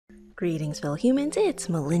Greetings, fellow humans, it's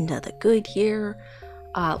Melinda the Good here.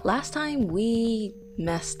 Last time we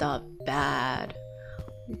messed up bad.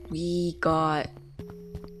 We got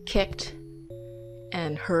kicked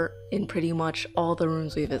and hurt in pretty much all the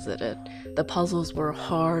rooms we visited. The puzzles were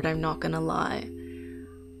hard, I'm not gonna lie.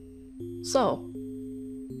 So,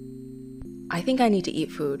 I think I need to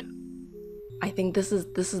eat food. I think this is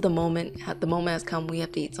the moment has come, we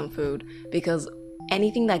have to eat some food, because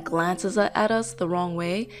anything that glances at us the wrong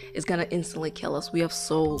way is gonna instantly kill us. We have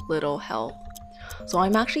so little health. So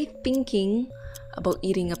I'm actually thinking about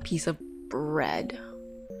eating a piece of bread,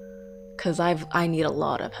 because I need a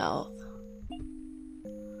lot of health.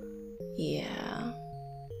 Yeah.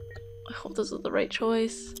 I hope this is the right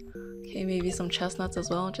choice. Okay, maybe some chestnuts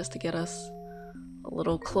as well, just to get us a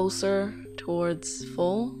little closer towards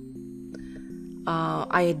full.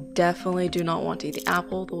 I definitely do not want to eat the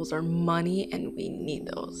apple. Those are money and we need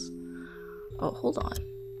those. Oh, hold on.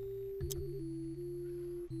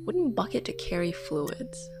 Wooden bucket to carry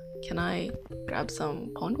fluids. Can I grab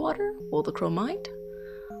some pond water? Will the crow mind?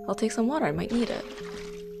 I'll take some water, I might need it.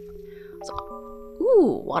 So,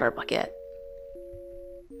 ooh, water bucket.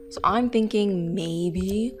 So I'm thinking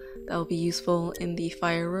maybe that'll be useful in the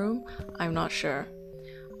fire room. I'm not sure.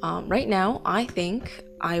 Right now, I think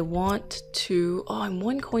I want to... Oh, I'm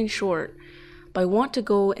 1 coin short. But I want to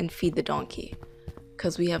go and feed the donkey,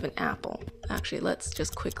 because we have an apple. Actually, let's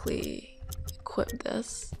just quickly equip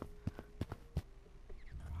this.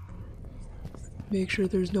 Make sure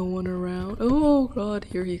there's no one around. Oh god,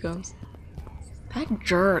 here he comes. That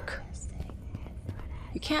jerk.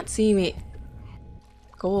 You can't see me.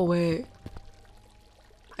 Go away.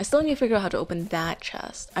 I still need to figure out how to open that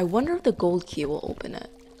chest. I wonder if the gold key will open it.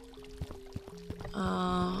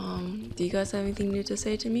 Do you guys have anything new to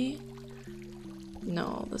say to me?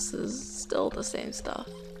 No, this is still the same stuff.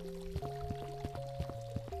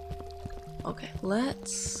 Okay,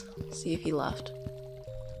 let's see if he left.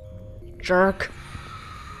 Jerk.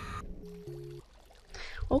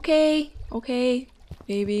 Okay,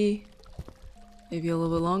 maybe a little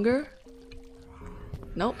bit longer.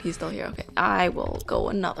 Nope, he's still here. Okay, I will go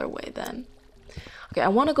another way then. Okay, I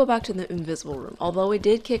want to go back to the invisible room. Although it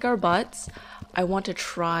did kick our butts, I want to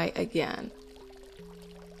try again.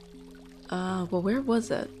 Well, where was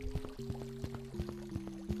it?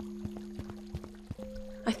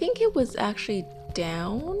 I think it was actually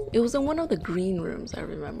down. It was in one of the green rooms, I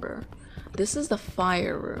remember. This is the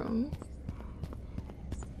fire room.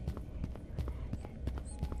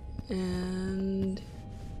 And...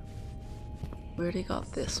 we already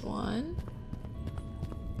got this one.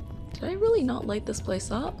 Did I really not light this place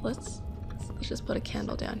up? Let's just put a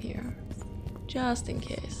candle down here. Just in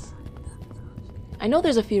case. I know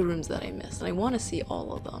there's a few rooms that I missed, and I want to see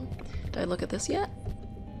all of them. Did I look at this yet?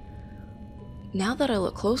 Now that I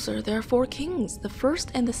look closer, there are 4 kings. The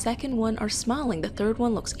first and the second one are smiling. The third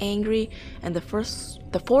one looks angry, and the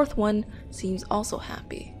fourth one seems also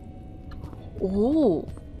happy. Oh,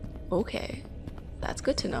 okay. That's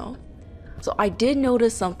good to know. So I did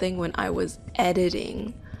notice something when I was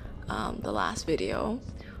editing the last video.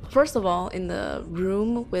 First of all, in the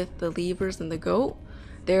room with the levers and the goat,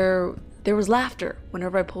 there was laughter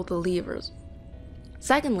whenever I pulled the levers.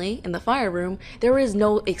 Secondly, in the fire room, there is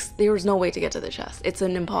no way to get to the chest. It's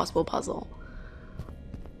an impossible puzzle.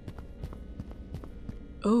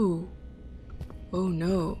 Oh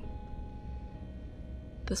no.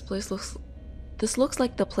 This looks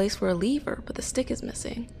like the place for a lever, but the stick is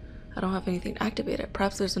missing. I don't have anything to activate it.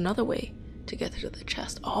 Perhaps there's another way to get to the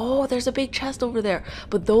chest. Oh, there's a big chest over there,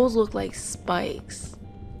 but those look like spikes.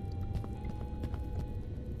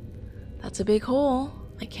 That's a big hole.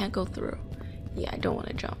 I can't go through. Yeah, I don't want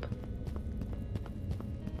to jump.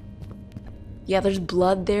 Yeah, there's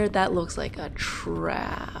blood there. That looks like a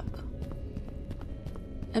trap.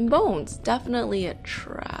 And bones. Definitely a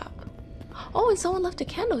trap. Oh, and someone left a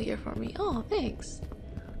candle here for me. Oh, thanks.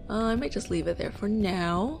 I might just leave it there for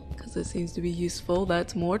now, because it seems to be useful.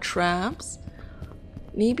 That's more traps.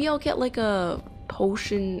 Maybe I'll get like a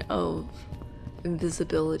potion of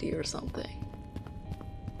invisibility or something.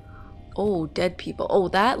 Oh, dead people. Oh,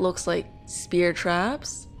 that looks like spear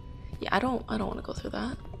traps. Yeah, I don't want to go through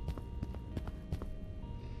that.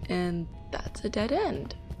 And that's a dead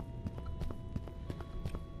end.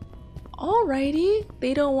 Alrighty,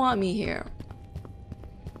 they don't want me here.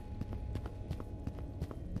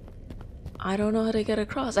 I don't know how to get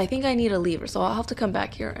across. I think I need a lever, so I'll have to come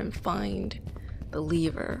back here and find the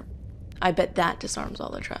lever. I bet that disarms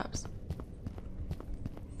all the traps.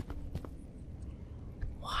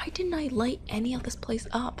 Why didn't I light any of this place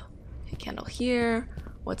up? Okay, candle here.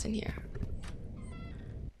 What's in here?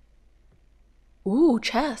 Ooh,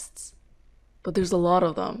 chests. But there's a lot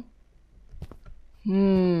of them.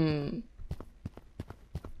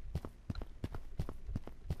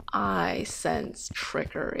 I sense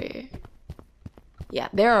trickery. Yeah,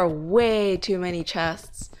 there are way too many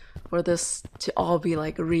chests for this to all be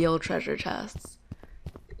like real treasure chests.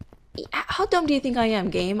 How dumb do you think I am,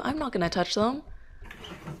 game? I'm not gonna touch them.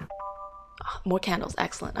 Oh, more candles,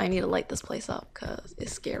 excellent. I need to light this place up because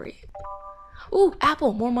it's scary. Ooh,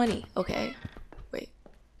 apple, more money. Okay. Wait,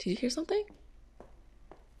 did you hear something?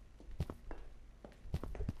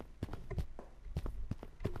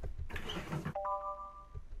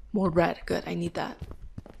 More bread, good, I need that.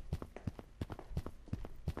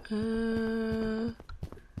 Oh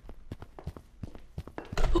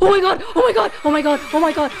my god! Oh my god! Oh my god! Oh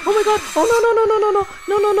my god! Oh my god! Oh no no no no no no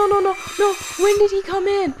no no no no no no! When did he come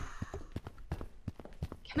in?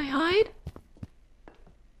 Can I hide?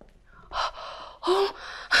 Oh,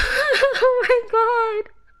 oh my god!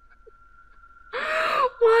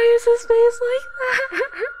 Why is his face like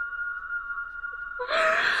that?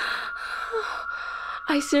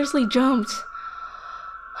 I seriously jumped.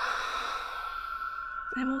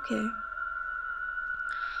 I'm okay.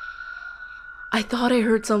 I thought I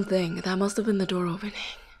heard something. That must have been the door opening.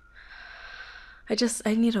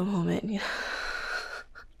 I need a moment.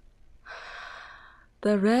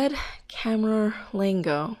 The Red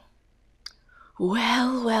Camerlengo.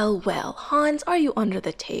 Well, well, well. Hans, are you under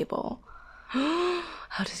the table?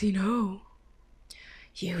 How does he know?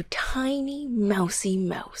 You tiny mousy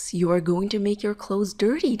mouse. You are going to make your clothes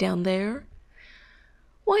dirty down there.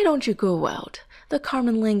 Why don't you go out? The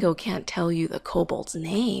Camerlengo can't tell you the kobold's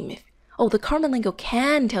name if... Oh, the Camerlengo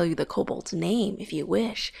can tell you the kobold's name if you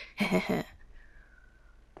wish.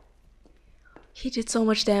 He did so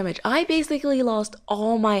much damage. I basically lost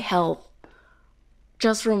all my health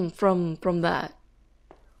just from that.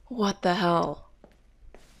 What the hell?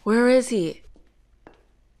 Where is he?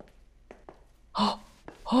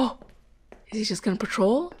 Oh, is he just gonna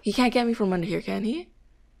patrol? He can't get me from under here, can he?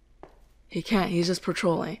 He can't, he's just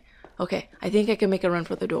patrolling. Okay, I think I can make a run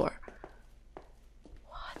for the door.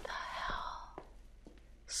 What the hell?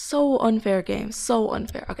 So unfair game, so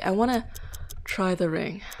unfair. Okay, I wanna try the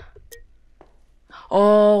ring.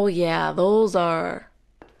 Oh yeah, those are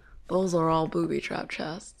all booby trap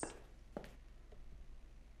chests.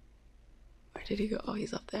 Where did he go? Oh,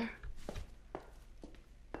 he's up there.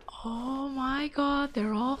 Oh my god,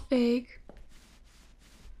 they're all fake.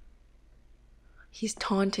 He's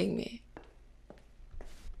taunting me.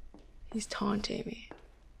 He's taunting me.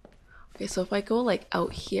 Okay, so if I go like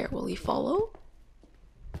out here, will he follow?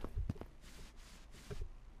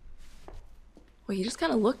 Well, he just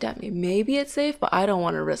kind of looked at me. Maybe it's safe, but I don't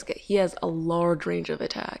want to risk it. He has a large range of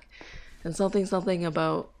attack. And something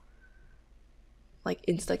about like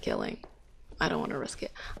insta-killing. I don't want to risk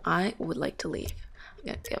it. I would like to leave. I'm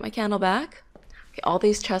gonna get my candle back. Okay, all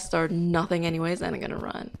these chests are nothing anyways, and I'm gonna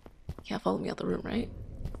run. You can't follow me out the room, right?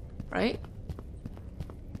 Right?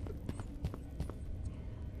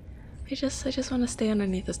 I just want to stay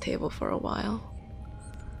underneath this table for a while.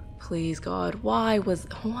 Please, God, why was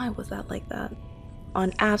that like that?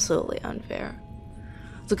 Absolutely unfair.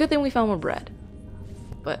 It's a good thing we found more bread,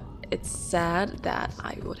 but it's sad that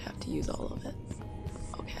I would have to use all of it.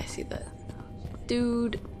 Okay, I see that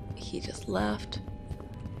dude. He just left.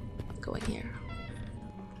 Go in here.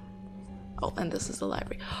 Oh, and this is the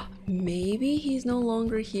library. Maybe he's no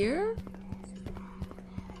longer here?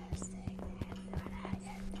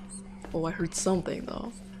 Oh, I heard something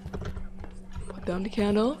though. Put down the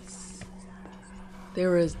candle.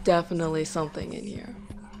 There is definitely something in here.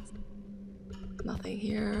 Nothing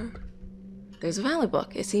here. There's a family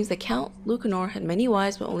book. It seems that Count Lucanor had many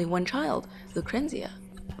wives but only one child, Lucrezia.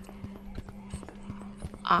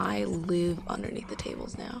 I live underneath the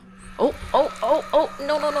tables now. Oh,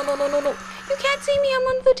 no. You can't see me, I'm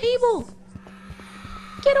under the table.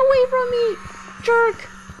 Get away from me, jerk.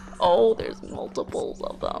 Oh, there's multiples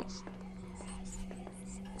of them.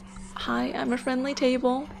 Hi, I'm a friendly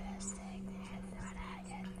table.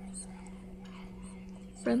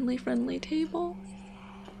 Friendly table.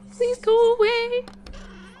 Please go away.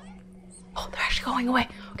 Oh, they're actually going away.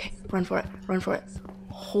 Okay, run for it.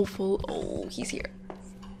 Hopeful. Oh, he's here.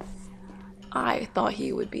 I thought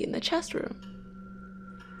he would be in the chest room.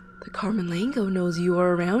 The Camerlengo knows you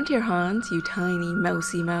are around here, Hans, you tiny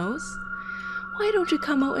mousy mouse. Why don't you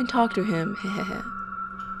come out and talk to him?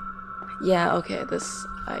 Yeah, okay,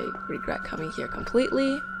 I regret coming here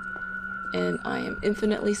completely, and I am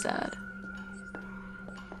infinitely sad.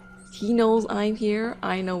 He knows I'm here,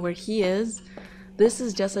 I know where he is. This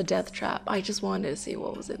is just a death trap. I just wanted to see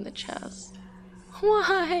what was in the chest.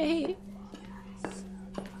 Why?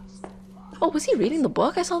 Oh, was he reading the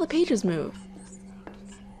book? I saw the pages move.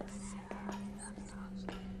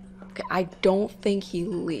 Okay, I don't think he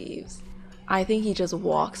leaves. I think he just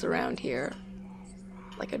walks around here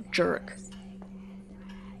like a jerk.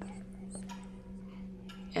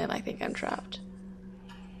 And I think I'm trapped.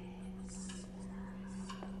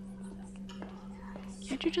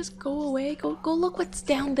 Can't you just go away? Go look what's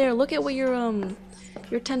down there. Look at what your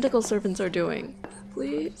tentacle serpents are doing.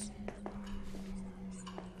 Please.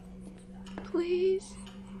 Please.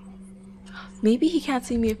 Maybe he can't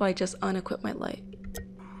see me if I just unequip my light.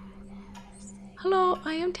 Hello,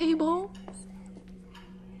 I am Table.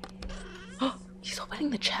 Oh, he's opening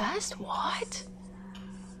the chest? What?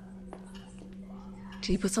 Did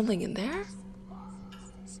he put something in there?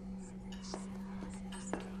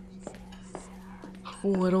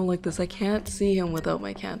 Oh, I don't like this. I can't see him without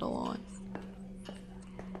my candle on.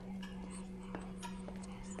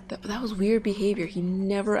 That was weird behavior. He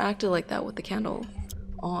never acted like that with the candle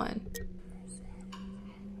on.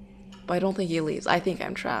 But I don't think he leaves. I think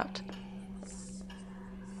I'm trapped.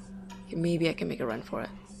 Okay, maybe I can make a run for it.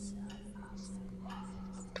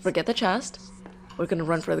 Forget the chest. We're gonna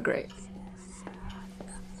run for the grate.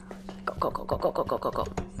 Go, go, go, go, go, go, go, go, go.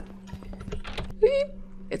 Beep.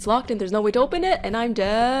 It's locked and there's no way to open it, and I'm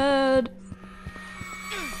dead.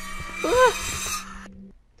 Ah.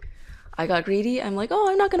 I got greedy. I'm like, oh,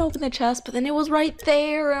 I'm not gonna open the chest, but then it was right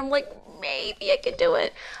there. I'm like, maybe I could do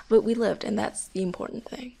it. But we lived, and that's the important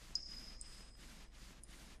thing.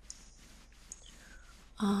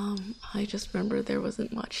 I just remember there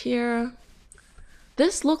wasn't much here.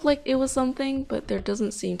 This looked like it was something, but there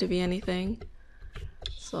doesn't seem to be anything.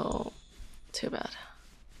 So, too bad.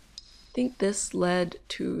 I think this led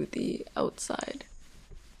to the outside.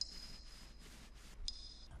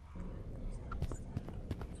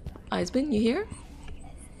 Eisbin, you here?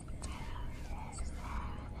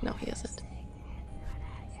 No, he isn't.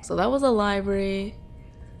 So that was a library.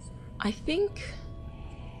 I think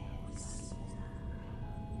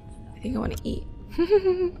I want to eat.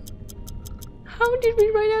 How did we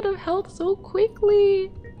run out of health so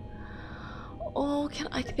quickly? Oh,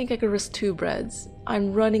 I think I could risk 2 breads.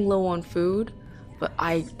 I'm running low on food, but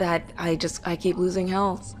I keep losing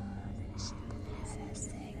health.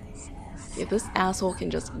 If this asshole can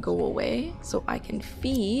just go away so I can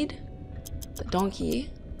feed the donkey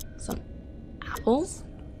some apples,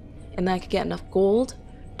 and then I could get enough gold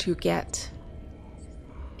to get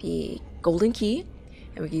the golden key,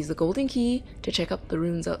 and we can use the golden key to check up the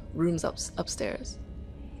rooms upstairs.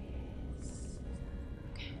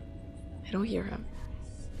 Okay. I don't hear him.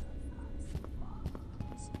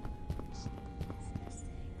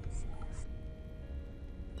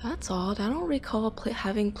 That's odd. I don't recall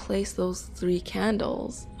having placed those 3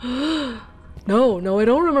 candles. No, I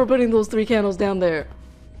don't remember putting those 3 candles down there.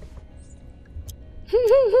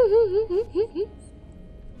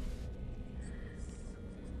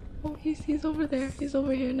 Oh, he's over there. He's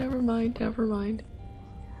over here. Never mind. Never mind.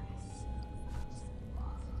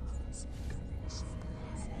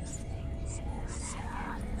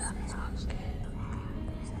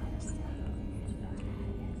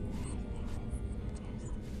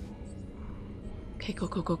 Okay, go,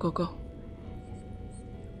 go, go, go, go.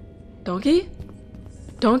 Donkey?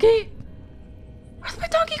 Donkey? Where's my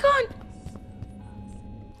donkey gone?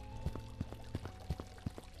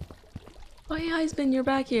 Oh, hey, Eisbin, you're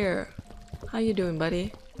back here. How you doing,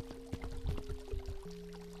 buddy?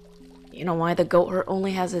 You know why the goat herd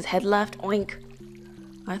only has his head left? Oink.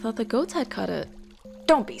 I thought the goats had cut it.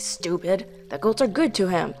 Don't be stupid. The goats are good to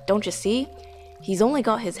him. Don't you see? He's only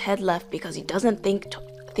got his head left because he doesn't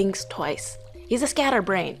thinks twice. He's a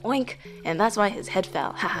scatterbrain. Oink. And that's why his head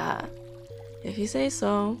fell. Haha. If you say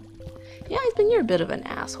so. Yeah, Eisbin, you're a bit of an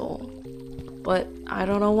asshole. But I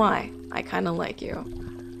don't know why. I kind of like you.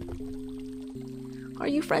 Are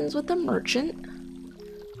you friends with the merchant?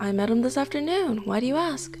 I met him this afternoon. Why do you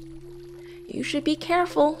ask? You should be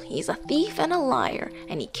careful. He's a thief and a liar,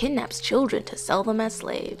 and he kidnaps children to sell them as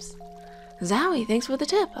slaves. Zowie, thanks for the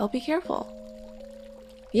tip. I'll be careful.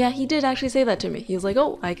 Yeah, he did actually say that to me. He was like,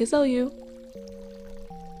 oh, I can sell you.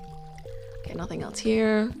 Okay, nothing else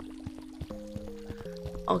here.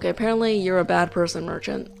 Okay, apparently you're a bad person,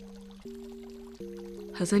 merchant.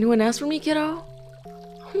 Has anyone asked for me, kiddo?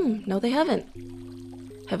 No, they haven't.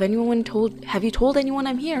 Have you told anyone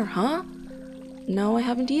I'm here, huh? No, I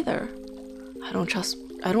haven't either. I don't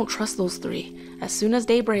trust those 3. As soon as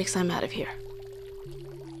day breaks, I'm out of here.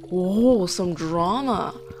 Whoa, some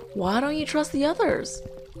drama. Why don't you trust the others?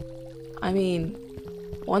 I mean,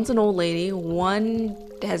 one's an old lady, one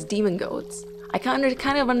has demon goats. I kind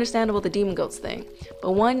of understand about the demon goats thing,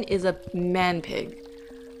 but one is a man pig.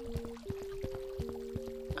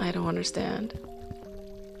 I don't understand.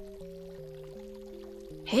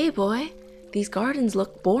 Hey boy, these gardens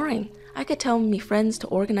look boring. I could tell me friends to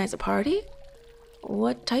organize a party?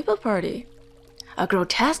 What type of party? A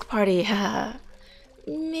grotesque party, haha.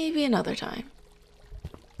 Maybe another time.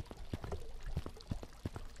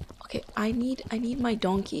 Okay, I need my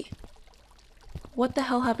donkey. What the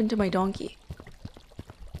hell happened to my donkey?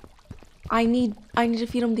 I need to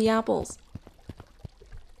feed him the apples.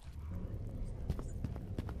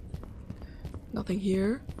 Nothing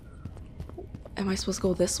here. Am I supposed to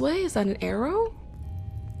go this way? Is that an arrow?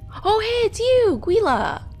 Oh, hey, it's you,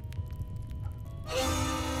 Guila.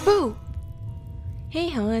 Boo. Hey,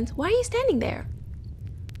 Hans, why are you standing there?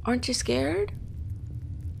 Aren't you scared?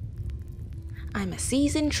 I'm a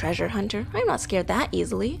seasoned treasure hunter. I'm not scared that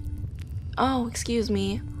easily. Oh, excuse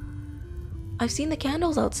me. I've seen the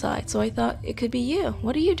candles outside, so I thought it could be you.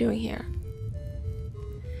 What are you doing here?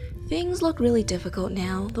 Things look really difficult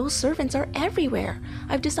now. Those servants are everywhere.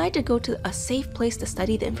 I've decided to go to a safe place to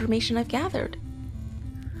study the information I've gathered.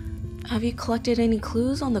 Have you collected any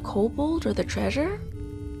clues on the kobold or the treasure?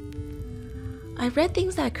 I read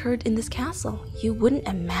things that occurred in this castle. You wouldn't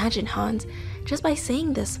imagine, Hans. Just by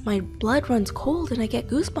saying this, my blood runs cold and I get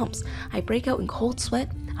goosebumps. I break out in cold sweat.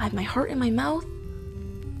 I have my heart in my mouth.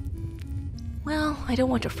 Well, I don't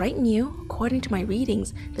want to frighten you. According to my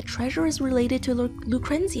readings, the treasure is related to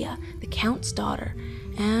Lucrezia, the Count's daughter.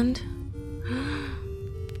 And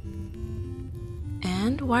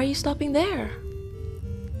why are you stopping there?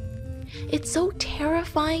 It's so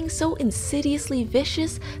terrifying, so insidiously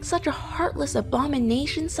vicious, such a heartless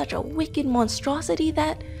abomination, such a wicked monstrosity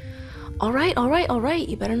that... Alright,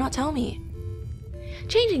 you better not tell me.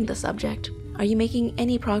 Changing the subject, are you making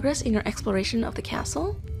any progress in your exploration of the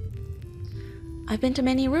castle? I've been to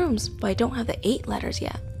many rooms, but I don't have the 8 letters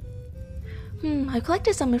yet. I've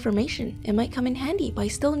collected some information. It might come in handy, but I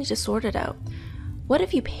still need to sort it out. What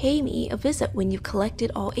if you pay me a visit when you've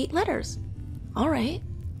collected all 8 letters? Alright.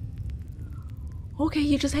 Okay,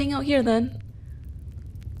 you just hang out here then.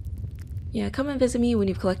 Yeah, come and visit me when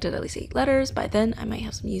you've collected at least 8 letters. By then, I might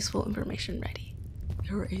have some useful information ready.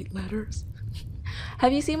 There are 8 letters.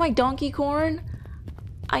 Have you seen my donkey corn?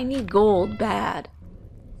 I need gold bad.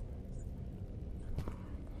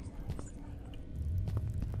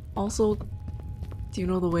 Also, do you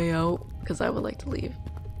know the way out? Because I would like to leave.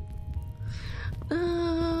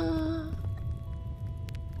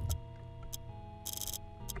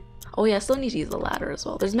 Oh yeah, I still need to use the ladder as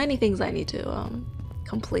well. There's many things I need to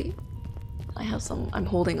complete. I'm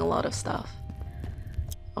holding a lot of stuff.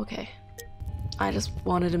 Okay. I just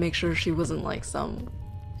wanted to make sure she wasn't like some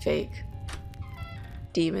fake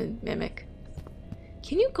demon mimic.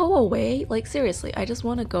 Can you go away? Like seriously, I just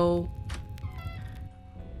want to go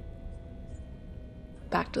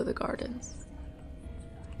back to the gardens.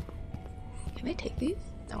 Can I take these?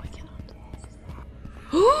 No, I cannot.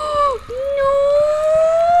 No!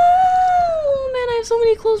 Oh man, I have so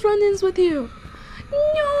many close run-ins with you.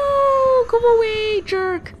 No! Go away,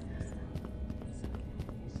 jerk!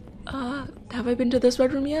 Have I been to this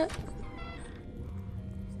red room yet?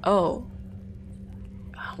 Oh.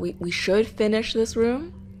 We should finish this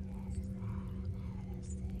room?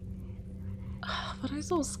 But I'm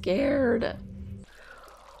so scared.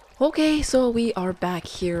 Okay, so we are back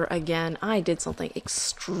here again. I did something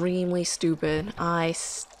extremely stupid. I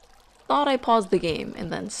thought I paused the game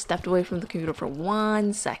and then stepped away from the computer for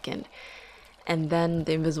 1 second. And then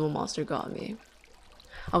the invisible monster got me.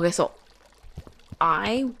 Okay, so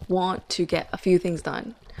I want to get a few things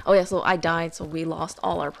done. Oh yeah, so I died, so we lost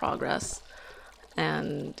all our progress.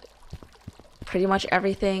 And pretty much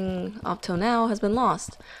everything up till now has been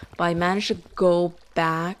lost. But I managed to go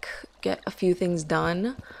back, get a few things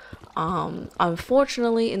done.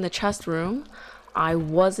 Unfortunately, in the chest room, I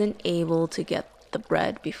wasn't able to get the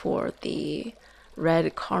bread before the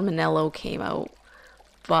Red Camerlengo came out.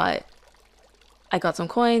 But I got some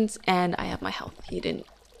coins and I have my health. He didn't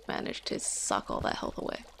manage to suck all that health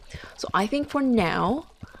away. So I think for now,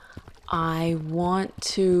 I want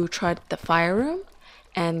to try the fire room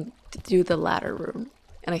and do the ladder room.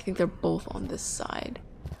 And I think they're both on this side.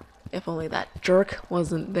 If only that jerk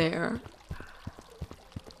wasn't there.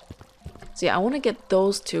 So yeah, I want to get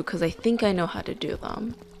those two because I think I know how to do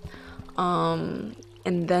them.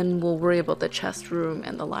 And then we'll worry about the chest room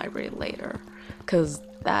and the library later. Because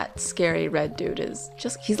that scary red dude is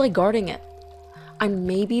just, he's like guarding it. And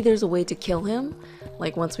maybe there's a way to kill him,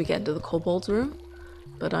 like once we get into the kobold's room.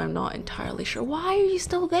 But I'm not entirely sure. Why are you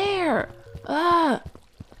still there? Ah!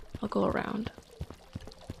 I'll go around.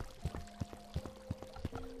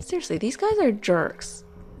 Seriously, these guys are jerks.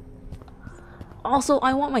 Also,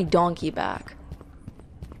 I want my donkey back.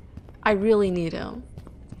 I really need him.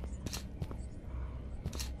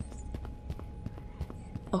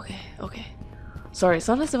 Okay, okay. Sorry,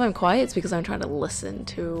 sometimes if I'm quiet, it's because I'm trying to listen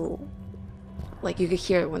to... Like, you could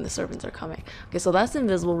hear it when the servants are coming. Okay, so that's the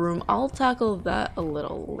invisible room. I'll tackle that a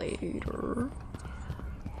little later.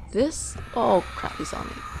 This... Oh, crap, he saw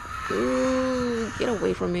me. Ooh, get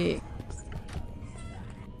away from me.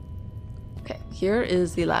 Okay, here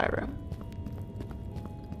is the ladder room.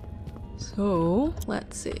 So,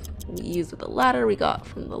 let's see. We use the ladder we got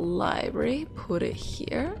from the library. Put it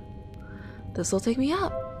here. This will take me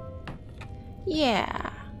up.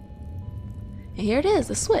 Yeah. And here it is,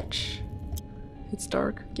 the switch. It's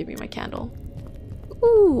dark. Give me my candle.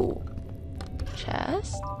 Ooh.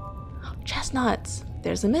 Chest. Chestnuts.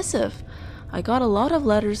 There's a missive. I got a lot of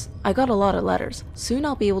letters. Soon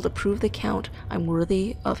I'll be able to prove the Count I'm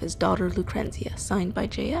worthy of his daughter Lucrezia. Signed by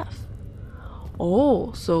JF.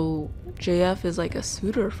 Oh, so JF is like a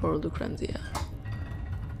suitor for Lucrezia.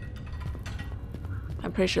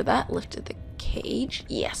 I'm pretty sure that lifted the cage.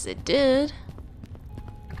 Yes, it did.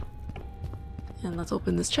 And let's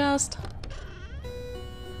open this chest.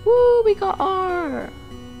 Woo, we got R!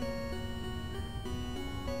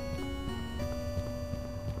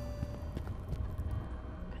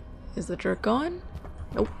 Is the jerk gone?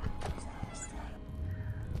 Nope.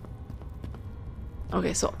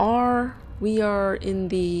 Okay, so R, we are in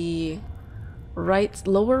the right,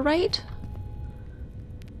 lower right?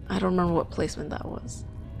 I don't remember what placement that was.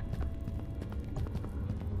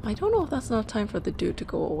 I don't know if that's enough time for the dude to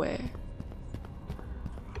go away.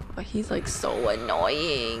 But he's like so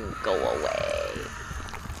annoying. Go away.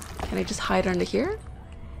 Can I just hide under here?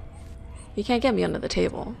 You can't get me under the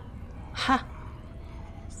table. Ha!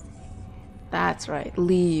 That's right.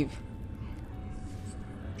 Leave.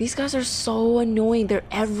 These guys are so annoying. They're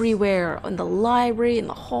everywhere. In the library, in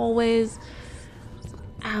the hallways.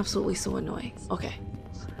 Absolutely so annoying. Okay.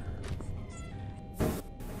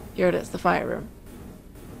 Here it is, the fire room.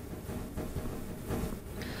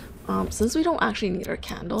 Since we don't actually need our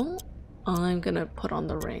candle, I'm gonna put on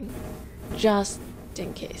the ring. Just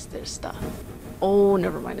in case there's stuff. Oh,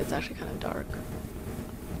 never mind. It's actually kind of dark.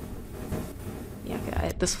 Yeah,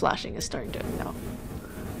 okay. This flashing is starting to... No.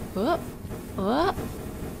 Whoop. Whoop.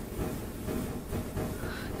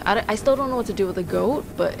 I still don't know what to do with a goat,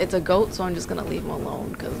 but it's a goat, so I'm just gonna leave him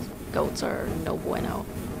alone, because goats are no bueno.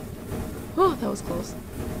 Oh, that was close.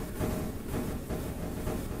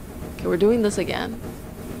 Okay, we're doing this again.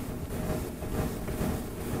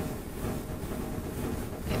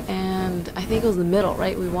 And I think it was the middle,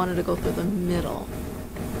 right? We wanted to go through the middle.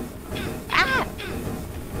 Ah!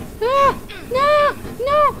 Ah! No!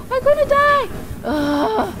 No! I'm gonna die!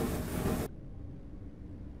 Ugh!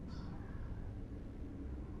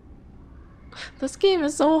 This game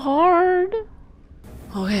is so hard.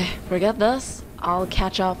 Okay, forget this. I'll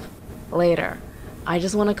catch up later. I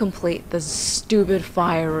just want to complete this stupid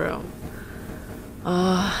fire room.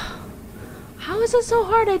 How is it so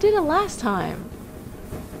hard? I did it last time.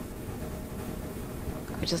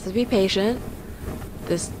 Just to be patient.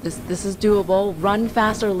 This is doable. Run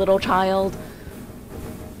faster, little child.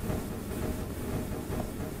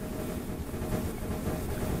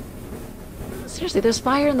 Seriously, there's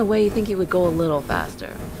fire in the way. You think you would go a little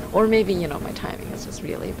faster. Or maybe, you know, my timing is just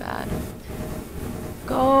really bad.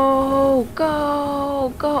 Go!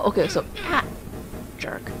 Go! Go! Okay, so... Ah!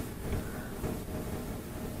 Jerk.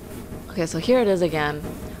 Okay, so here it is again.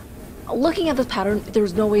 Looking at this pattern,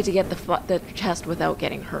 there's no way to get the chest without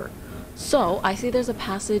getting hurt. So, I see there's a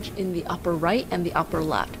passage in the upper right and the upper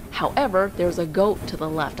left. However, there's a goat to the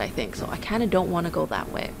left, I think, so I kind of don't want to go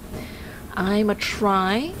that way. I'm a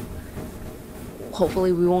try,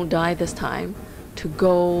 hopefully we won't die this time, to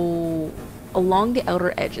go along the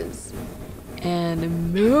outer edges.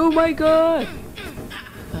 And, oh my god!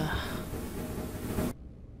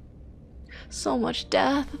 So much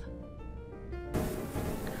death.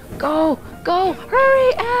 Go! Go!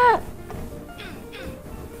 Hurry! Ah!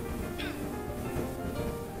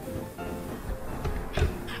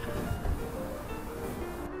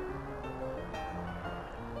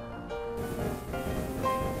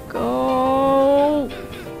 Go!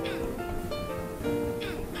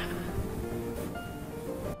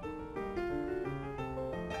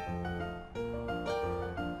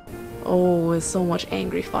 Oh, it's so much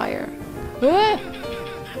angry fire. Ah!